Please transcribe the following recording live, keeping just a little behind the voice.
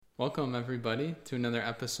Welcome, everybody, to another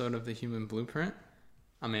episode of The Human Blueprint.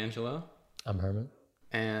 I'm Angelo, I'm Herman.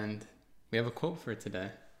 and we have a quote for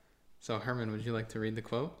today. So, Herman, would you like to read the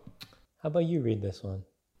quote? How about you read this one?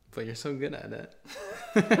 But you're so good at it.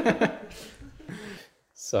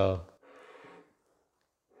 So,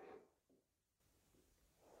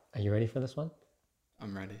 are you ready for this one?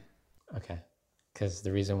 I'm ready. Okay. Because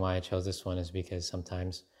the reason why I chose this one is because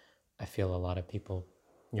sometimes I feel a lot of people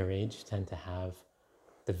your age tend to have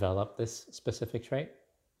developed this specific trait.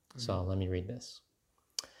 So let me read this.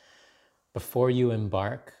 Before you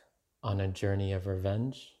embark on a journey of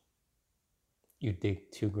revenge, you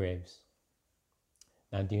dig 2 graves.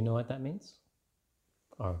 Now, do you know what that means?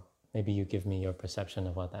 Or maybe you give me your perception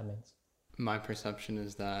of what that means. My perception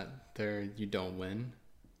is that you don't win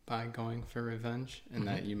by going for revenge, and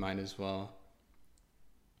that you might as well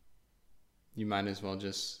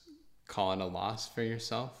just call it a loss for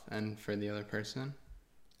yourself and for the other person.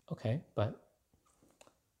 Okay, but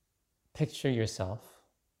picture yourself.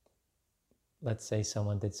 Let's say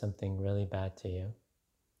someone did something really bad to you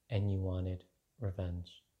and you wanted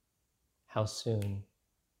revenge. How soon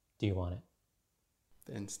do you want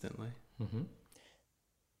it? Instantly.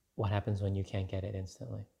 What happens when you can't get it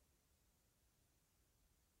instantly?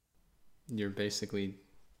 You're basically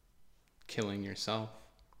killing yourself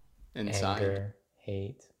inside. Anger,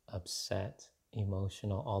 hate, upset,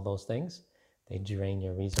 emotional, all those things, they drain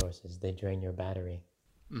your resources. They drain your battery.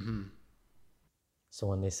 So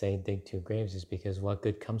when they say dig 2 graves, is because what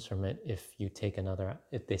good comes from it if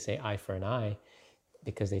if they say eye for an eye,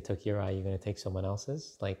 because they took your eye, you're going to take someone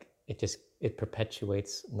else's? Like, it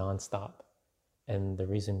perpetuates nonstop. And the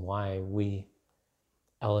reason why we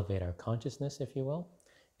elevate our consciousness, if you will,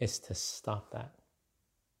 is to stop that.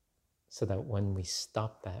 So that when we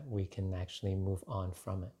stop that, we can actually move on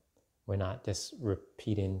from it. We're not just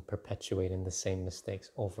perpetuating the same mistakes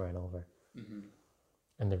over and over.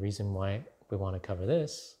 And the reason why we want to cover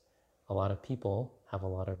this, a lot of people have a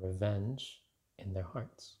lot of revenge in their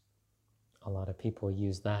hearts. A lot of people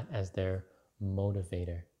use that as their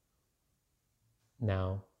motivator.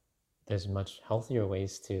 Now, there's much healthier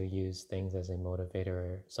ways to use things as a motivator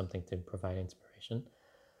or something to provide inspiration.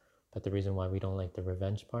 But the reason why we don't like the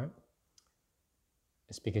revenge part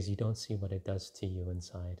is because you don't see what it does to you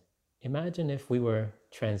inside. Imagine if we were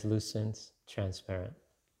translucent, transparent,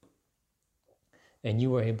 and you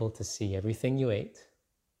were able to see everything you ate,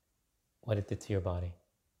 what it did to your body.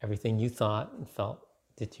 Everything you thought and felt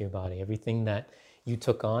did to your body. Everything that you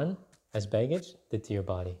took on as baggage did to your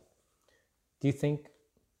body. Do you think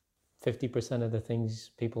 50% of the things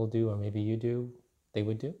people do, or maybe you do, they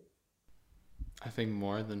would do? I think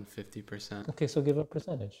more than 50%. Okay, so give a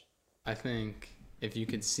percentage. I think if you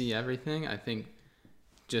could see everything, I think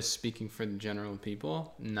just speaking for the general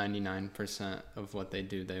people, 99% of what they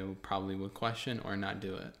do, they probably would question or not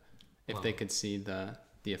do it if they could see the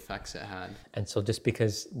effects it had. And so just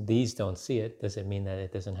because these don't see it, does it mean that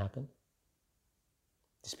it doesn't happen?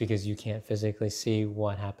 Just because you can't physically see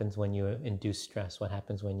what happens when you induce stress, what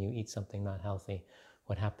happens when you eat something not healthy,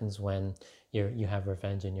 what happens when you have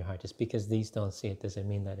revenge in your heart, just because these don't see it, does it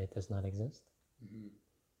mean that it does not exist?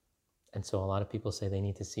 And so a lot of people say they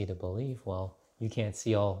need to see to believe. Well, you can't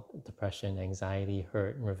see all depression, anxiety,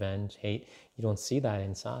 hurt, revenge, hate. You don't see that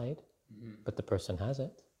inside, but the person has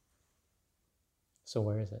it. So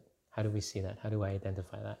where is it? How do we see that? How do I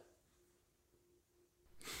identify that?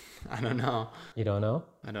 I don't know. You don't know?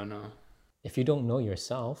 I don't know. If you don't know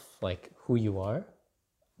yourself, like who you are,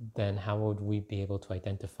 then how would we be able to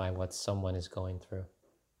identify what someone is going through?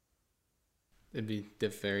 It'd be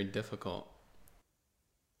very difficult.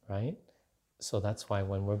 Right? So that's why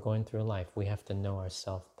when we're going through life, we have to know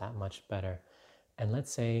ourselves that much better. And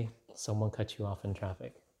let's say someone cut you off in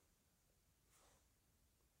traffic.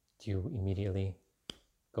 Do you immediately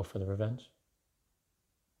go for the revenge?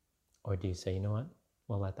 Or do you say, you know what?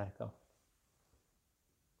 We'll let that go.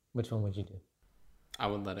 Which one would you do? I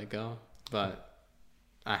would let it go, but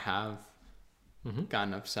I have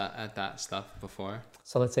gotten upset at that stuff before.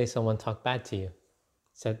 So let's say someone talked bad to you,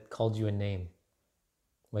 called you a name.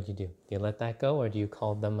 What do you do? Do you let that go, or do you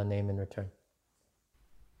call them a name in return?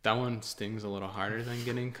 That one stings a little harder than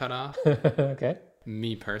getting cut off. Okay.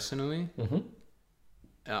 Me personally,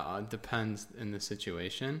 depends in the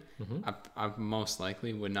situation. I most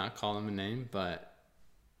likely would not call them a name, but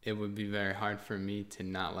it would be very hard for me to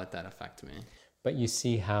not let that affect me. But you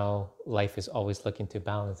see how life is always looking to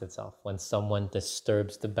balance itself. When someone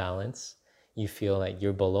disturbs the balance, you feel like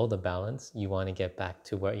you're below the balance. You want to get back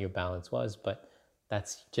to where your balance was, but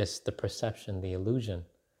that's just the perception, the illusion.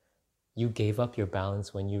 You gave up your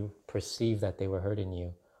balance when you perceived that they were hurting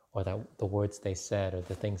you, or that the words they said or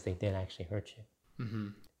the things they did actually hurt you. Mm-hmm.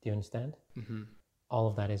 Do you understand? Mm-hmm. All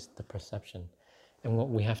of that is the perception. And what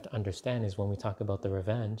we have to understand is when we talk about the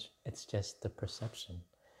revenge, it's just the perception.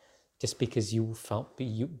 Just because you felt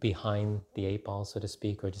behind the eight ball, so to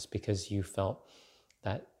speak, or just because you felt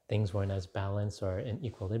that things weren't as balanced or in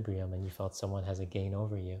equilibrium and you felt someone has a gain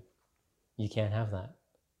over you, you can't have that.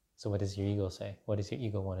 So what does your ego say? What does your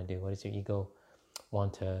ego want to do? What does your ego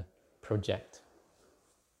want to project?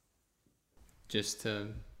 Just to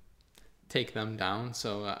take them down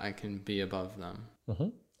so I can be above them. Mm-hmm.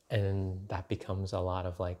 And that becomes a lot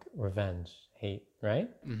of like revenge, hate, right?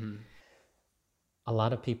 Mm-hmm. A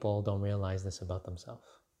lot of people don't realize this about themselves.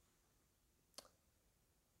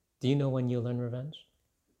 Do you know when you learn revenge?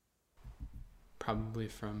 Probably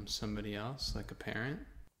from somebody else, like a parent.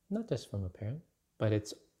 Not just from a parent, but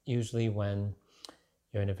it's usually when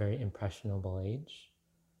you're in a very impressionable age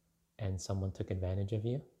and someone took advantage of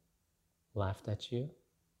you, laughed at you,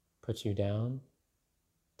 put you down,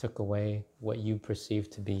 took away what you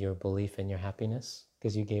perceived to be your belief in your happiness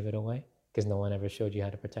because you gave it away, because no one ever showed you how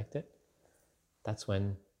to protect it. That's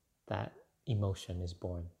when that emotion is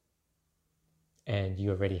born. And you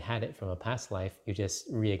already had it from a past life, you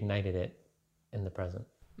just reignited it in the present.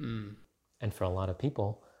 Mm. And for a lot of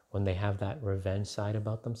people, when they have that revenge side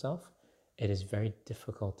about themselves, it is very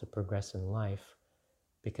difficult to progress in life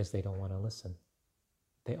because they don't want to listen.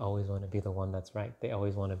 They always want to be the one that's right. They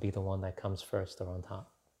always want to be the one that comes first or on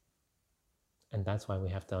top. And that's why we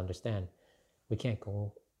have to understand, we can't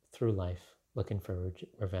go through life looking for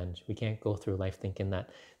revenge. We can't go through life thinking that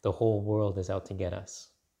the whole world is out to get us.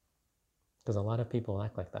 Because a lot of people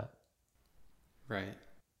act like that. Right.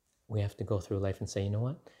 We have to go through life and say, you know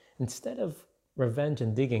what? Instead of revenge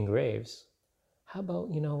and digging graves, how about,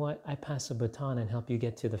 you know what? I pass a baton and help you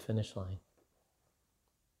get to the finish line.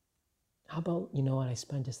 How about, you know what? I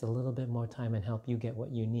spend just a little bit more time and help you get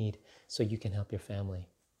what you need so you can help your family.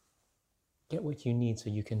 Get what you need so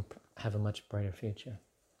you can have a much brighter future.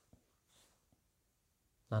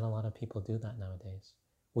 Not a lot of people do that nowadays.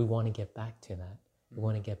 We want to get back to that. We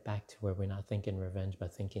want to get back to where we're not thinking revenge,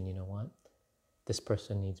 but thinking, you know what? This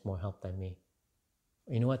person needs more help than me.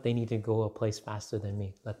 You know what? They need to go a place faster than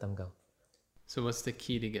me. Let them go. So what's the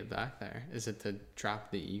key to get back there? Is it to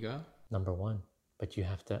drop the ego? Number one, but you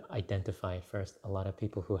have to identify it first. A lot of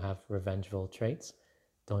people who have revengeful traits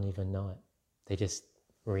don't even know it. They just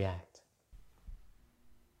react.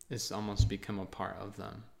 It's almost become a part of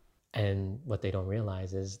them. And what they don't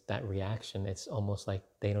realize is that reaction, it's almost like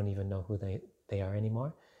they don't even know who they are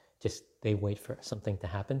anymore. Just they wait for something to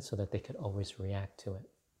happen so that they could always react to it.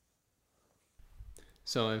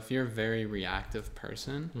 So if you're a very reactive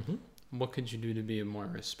person, what could you do to be a more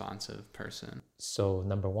responsive person? So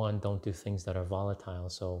number one, don't do things that are volatile.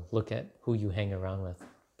 So look at who you hang around with.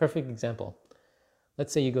 Perfect example.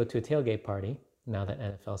 Let's say you go to a tailgate party, now that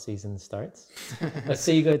NFL season starts. Let's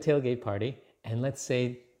say you go to a tailgate party, and let's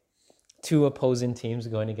say two opposing teams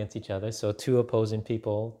going against each other. So two opposing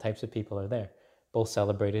types of people are there, both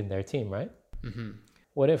celebrating their team, right? Mm-hmm.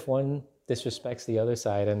 What if one disrespects the other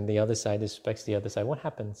side and the other side disrespects the other side? What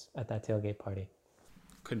happens at that tailgate party?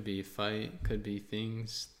 Could be a fight, could be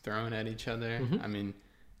things thrown at each other. I mean,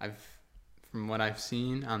 from what I've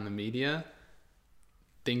seen on the media,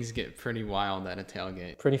 things get pretty wild at a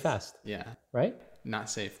tailgate. Pretty fast. Yeah. Right? Not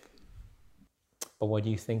safe. But what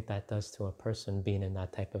do you think that does to a person being in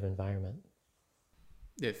that type of environment?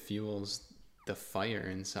 It fuels the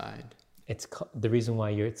fire inside. It's the reason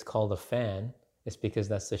why it's called a fan is because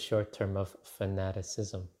that's the short term of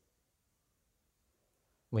fanaticism.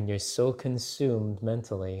 When you're so consumed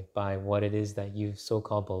mentally by what it is that you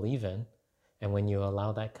so-called believe in, and when you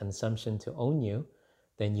allow that consumption to own you,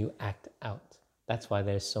 then you act out. That's why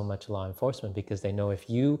there's so much law enforcement, because they know if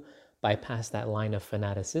you bypass that line of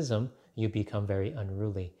fanaticism, you become very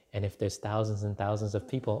unruly. And if there's thousands and thousands of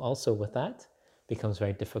people also with that, it becomes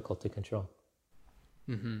very difficult to control.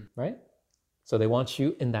 Right? So they want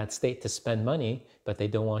you in that state to spend money, but they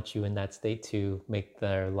don't want you in that state to make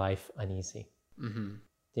their life uneasy.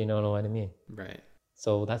 Do you know what I mean? Right.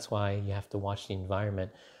 So that's why you have to watch the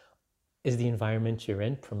environment. Is the environment you're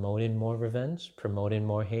in promoting more revenge, promoting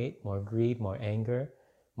more hate, more greed, more anger,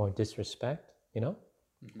 more disrespect, you know?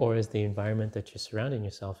 Or is the environment that you're surrounding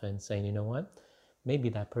yourself in saying, you know what, maybe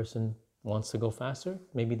that person wants to go faster.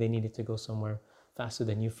 Maybe they needed to go somewhere faster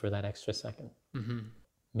than you for that extra second.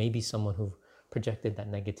 Maybe someone who projected that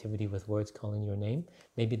negativity with words calling your name,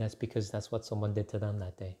 maybe that's because that's what someone did to them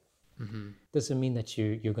that day. Doesn't mean that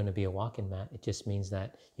you're going to be a walking mat. It just means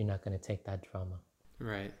that you're not going to take that drama.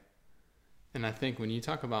 Right. And I think when you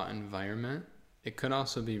talk about environment, it could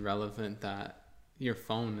also be relevant that your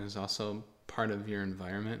phone is also part of your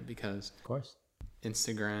environment, because Of course.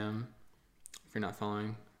 Instagram, if you're not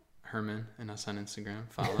following Herman and us on Instagram,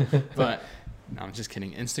 follow. But no, I'm just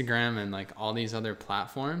kidding. Instagram and like all these other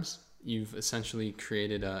platforms, you've essentially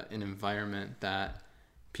created an environment that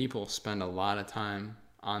people spend a lot of time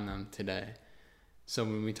on them today. So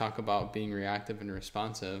when we talk about being reactive and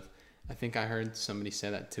responsive, I think I heard somebody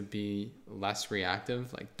say that to be less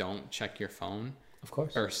reactive, like don't check your phone Of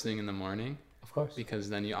course. first thing in the morning, Of course. because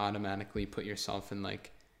then you automatically put yourself in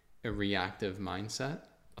like a reactive mindset.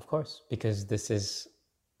 Of course, because this is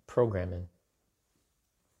programming.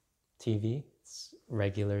 TV, it's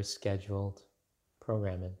regular scheduled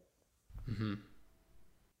programming. Mm-hmm.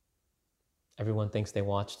 Everyone thinks they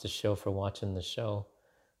watched the show for watching the show,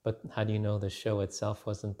 but how do you know the show itself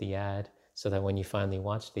wasn't the ad, so that when you finally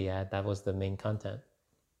watch the ad, that was the main content?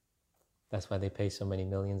 That's why they pay so many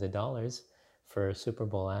millions of dollars for a Super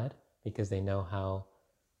Bowl ad, because they know how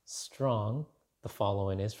strong the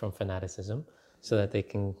following is from fanaticism, so that they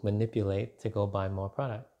can manipulate to go buy more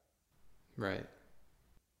product. Right.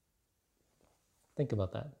 Think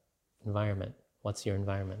about that. Environment. What's your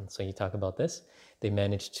environment? So you talk about this. They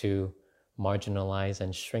managed to marginalize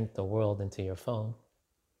and shrink the world into your phone,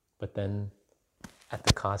 but then at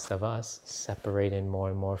the cost of us separating more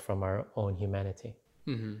and more from our own humanity.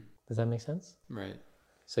 Mm-hmm. Does that make sense? Right.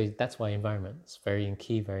 So that's why environment is very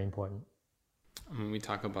key, very important. When we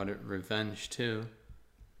talk about it, revenge too,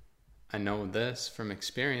 I know this from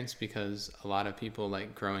experience, because a lot of people,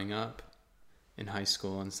 like growing up in high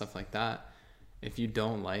school and stuff like that, if you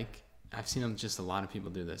don't like, I've seen them, just a lot of people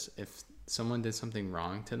do this. If someone did something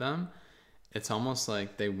wrong to them, it's almost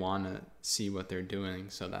like they want to see what they're doing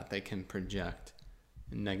so that they can project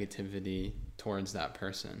negativity towards that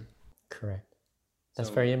person. Correct. That's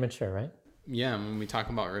So, very immature, right? yeah, when we talk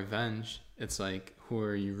about revenge, it's like, who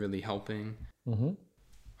are you really helping? Mm-hmm.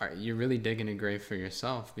 You're really digging a grave for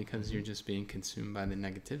yourself, because you're just being consumed by the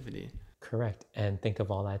negativity. Correct. And think of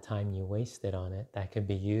all that time you wasted on it that could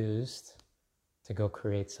be used to go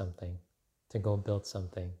create something, to go build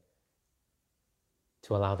something,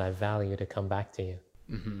 to allow that value to come back to you.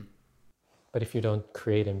 Mm-hmm. But if you don't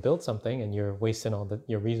create and build something and you're wasting all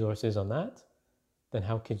your resources on that, then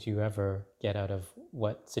how could you ever get out of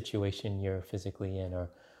what situation you're physically in, or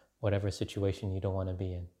whatever situation you don't want to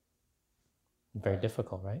be in? Very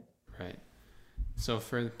difficult, right? Right. So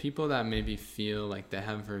for people that maybe feel like they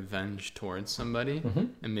have revenge towards somebody, Mm-hmm.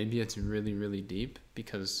 and maybe it's really, really deep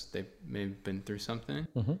because they may have been through something,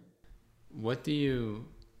 Mm-hmm. what do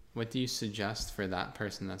you suggest for that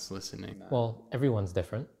person that's listening? Well, everyone's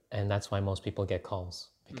different, and that's why most people get calls,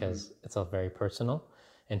 because it's all very personal,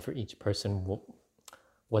 and for each person,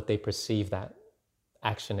 what they perceive that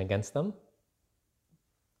action against them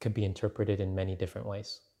could be interpreted in many different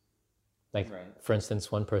ways. Like, for instance,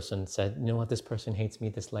 one person said, you know what, this person hates me,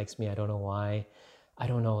 dislikes me, I don't know why, I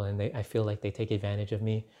don't know, and I feel like they take advantage of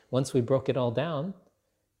me. Once we broke it all down,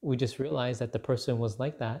 we just realized that the person was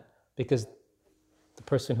like that because the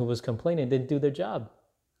person who was complaining didn't do their job.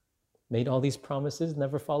 Made all these promises,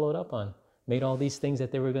 never followed up on. Made all these things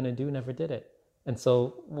that they were going to do, never did it. And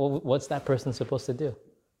so what's that person supposed to do?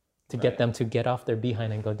 To get them to get off their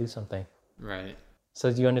behind and go do something. Right. So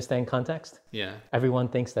do you understand context? Yeah. Everyone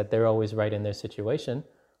thinks that they're always right in their situation.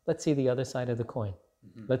 Let's see the other side of the coin.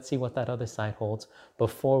 Mm-hmm. Let's see what that other side holds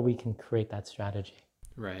before we can create that strategy.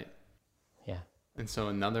 Right. Yeah. And so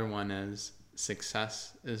another one is,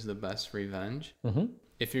 success is the best revenge. Mm-hmm.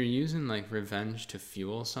 If you're using like revenge to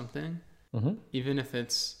fuel something, Mm-hmm. even if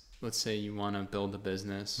it's, let's say you want to build a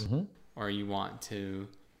business, Mm-hmm. or you want to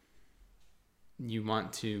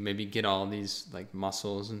maybe get all these like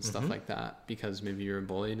muscles and stuff Mm-hmm. like that, because maybe you were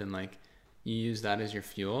bullied, and like you use that as your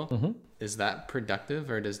fuel. Mm-hmm. Is that productive,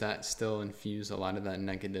 or does that still infuse a lot of that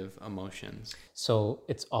negative emotions? So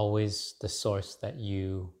it's always the source that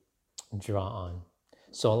you draw on.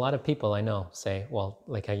 So a lot of people I know say, well,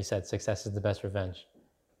 like how you said, success is the best revenge.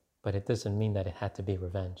 But it doesn't mean that it had to be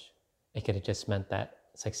revenge. It could have just meant that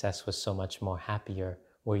success was so much more happier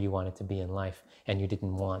where you wanted to be in life, and you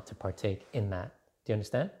didn't want to partake in that. Do you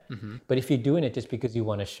understand? Mm-hmm. But if you're doing it just because you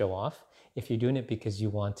want to show off, if you're doing it because you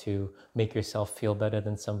want to make yourself feel better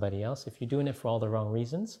than somebody else, if you're doing it for all the wrong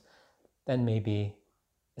reasons, then maybe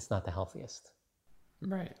it's not the healthiest.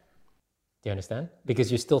 Right. Do you understand?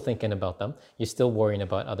 Because you're still thinking about them. You're still worrying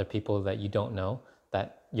about other people that you don't know,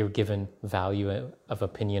 that you're given value of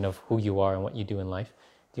opinion of who you are and what you do in life.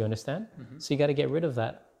 Do you understand? Mm-hmm. So you got to get rid of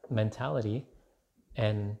that mentality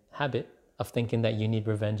and habit of thinking that you need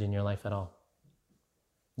revenge in your life at all.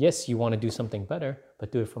 Yes, you want to do something better,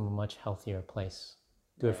 but do it from a much healthier place.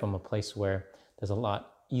 Do it from a place where there's a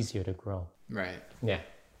lot easier to grow. Right. Yeah.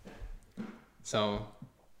 So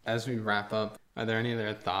as we wrap up, are there any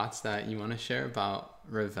other thoughts that you want to share about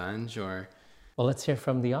revenge or? Well, let's hear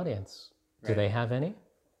from the audience. Do Right. they have any?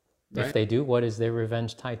 Right. If they do, what is their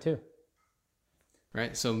revenge tied to?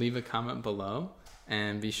 Right. So leave a comment below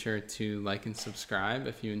and be sure to like and subscribe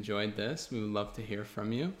if you enjoyed this. We would love to hear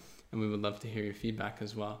from you and we would love to hear your feedback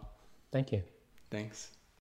as well. Thank you. Thanks.